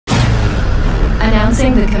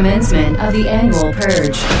announcing the commencement of the annual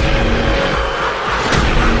Purge.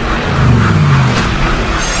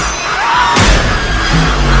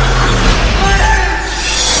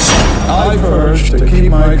 I purge to keep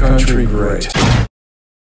my country great.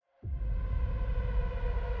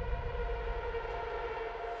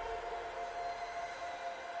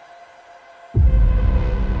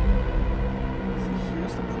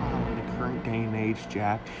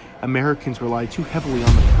 Jack, Americans rely too heavily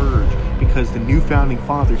on the Purge because the new founding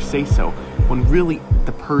fathers say so, when really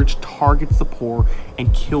the Purge targets the poor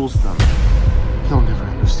and kills them. You'll never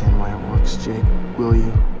understand why it works, Jake, will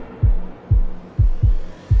you?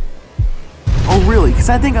 Oh really? Because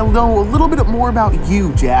I think I know a little bit more about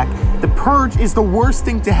you, Jack. The Purge is the worst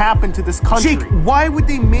thing to happen to this country. Jake, why would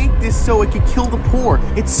they make this so it could kill the poor?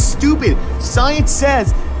 It's stupid. Science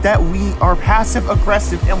says that we are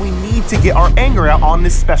passive-aggressive and we need to get our anger out on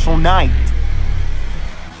this special night.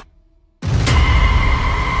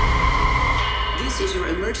 This is your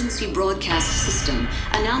emergency broadcast system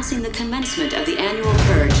announcing the commencement of the annual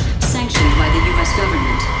Purge sanctioned by the U.S.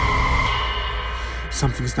 government.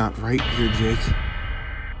 Something's not right here, Jake.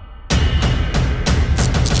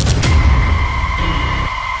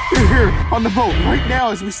 They're here on the boat right now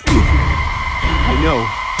as we speak. I know.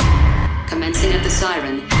 Commencing at the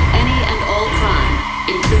siren, any and all crime,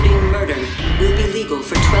 including murder, will be legal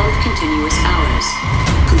for 12 continuous hours.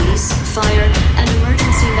 Police, fire, and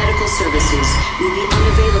emergency medical services will be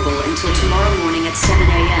unavailable until tomorrow morning at 7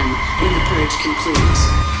 a.m. when the Purge concludes.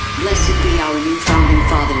 Blessed be our new founding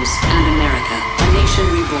fathers and America, a nation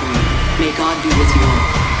reborn. May God be with you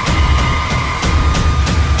all.